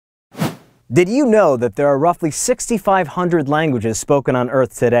Did you know that there are roughly 6,500 languages spoken on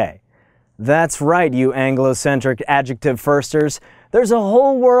Earth today? That's right, you Anglocentric adjective-firsters. There's a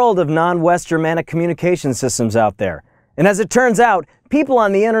whole world of non-West Germanic communication systems out there. And as it turns out, people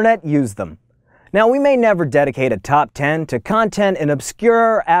on the internet use them. Now, we may never dedicate a top 10 to content in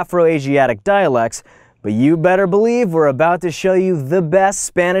obscure Afro-asiatic dialects, but you better believe we're about to show you the best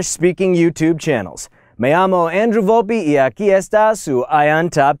Spanish-speaking YouTube channels. Me llamo Andrew Volpe y aquí está su Ion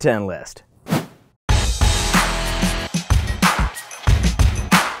Top 10 list.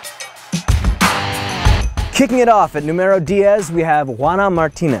 Kicking it off at Numero 10, we have Juana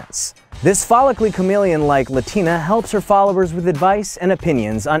Martinez. This follically chameleon-like Latina helps her followers with advice and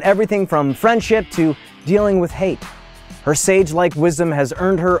opinions on everything from friendship to dealing with hate. Her sage-like wisdom has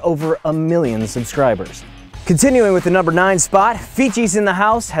earned her over 1 million subscribers. Continuing with the number 9 spot, Fichi's in the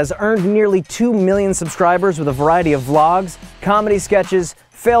House has earned nearly 2 million subscribers with a variety of vlogs, comedy sketches,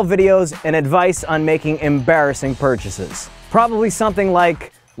 fail videos, and advice on making embarrassing purchases. Probably something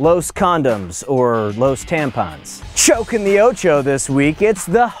like Los Condoms or Los Tampons. Choking the Ocho this week, it's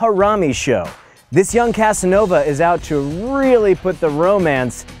the Harami Show. This young Casanova is out to really put the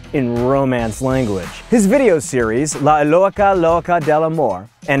romance in romance language. His video series, La Loca del Amor,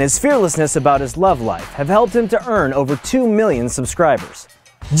 and his fearlessness about his love life have helped him to earn over 2 million subscribers.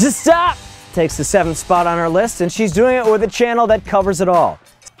 Just Stop takes the 7th spot on our list, and she's doing it with a channel that covers it all.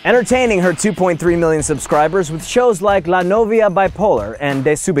 Entertaining her 2.3 million subscribers with shows like La Novia Bipolar and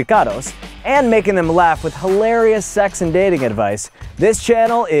Desubicados, and making them laugh with hilarious sex and dating advice, this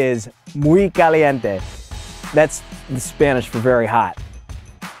channel is muy caliente. That's the Spanish for very hot.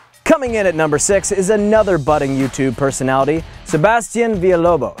 Coming in at number 6 is another budding YouTube personality, Sebastian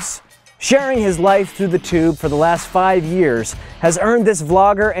Villalobos. Sharing his life through the tube for the last 5 years has earned this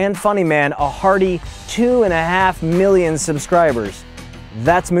vlogger and funny man a hearty 2.5 million subscribers.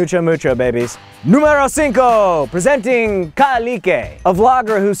 That's mucho, babies. Numero 5, presenting CaELiKe, a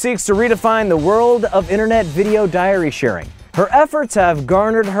vlogger who seeks to redefine the world of internet video diary sharing. Her efforts have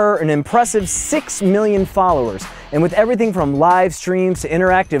garnered her an impressive 6 million followers, and with everything from live streams to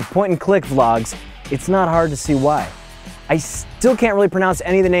interactive point-and-click vlogs, it's not hard to see why. I still can't really pronounce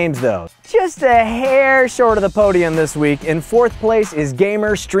any of the names though. Just a hair short of the podium this week. In 4th place is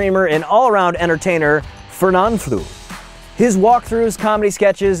gamer, streamer, and all-around entertainer Fernanfloo. His walkthroughs, comedy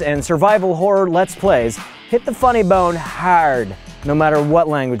sketches, and survival horror Let's Plays hit the funny bone hard, no matter what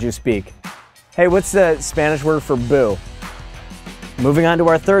language you speak. Hey, what's the Spanish word for boo? Moving on to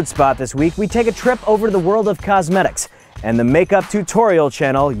our 3rd spot this week, we take a trip over to the world of cosmetics and the makeup tutorial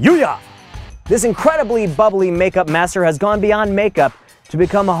channel, Yuya! This incredibly bubbly makeup master has gone beyond makeup to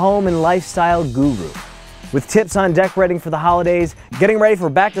become a home and lifestyle guru. With tips on decorating for the holidays, getting ready for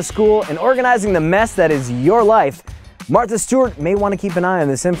back to school, and organizing the mess that is your life, Martha Stewart may want to keep an eye on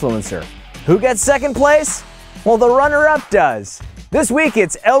this influencer. Who gets 2nd place? Well, the runner-up does. This week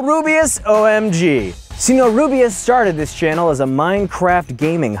it's El Rubius OMG. Sino Rubius started this channel as a Minecraft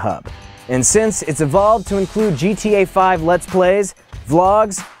gaming hub, and since it's evolved to include GTA 5 Let's Plays,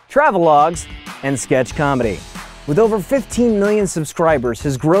 vlogs, travelogues, and sketch comedy. With over 15 million subscribers,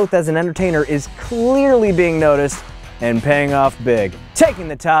 his growth as an entertainer is clearly being noticed and paying off big. Taking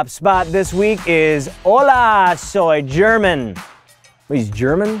the top spot this week is Hola, soy German. Wait, he's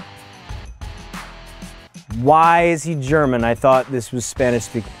German? Why is he German? I thought this was Spanish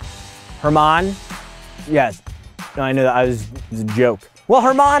speaking. Herman? Yes. No, I knew that. It was a joke. Well,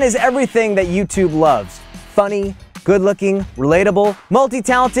 Herman is everything that YouTube loves. Funny, good-looking, relatable,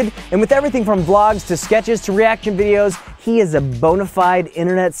 multi-talented, and with everything from vlogs to sketches to reaction videos, he is a bona fide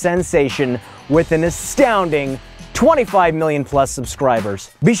internet sensation with an astounding 25 million plus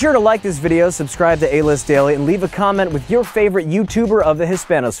subscribers. Be sure to like this video, subscribe to A-List Daily, and leave a comment with your favorite YouTuber of the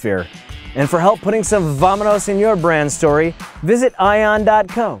Hispanosphere. And for help putting some vamonos in your brand story, visit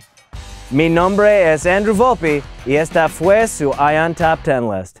ion.co. Mi nombre es Andrew Volpe y esta fue su Ion Top 10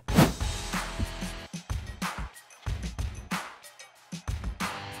 list.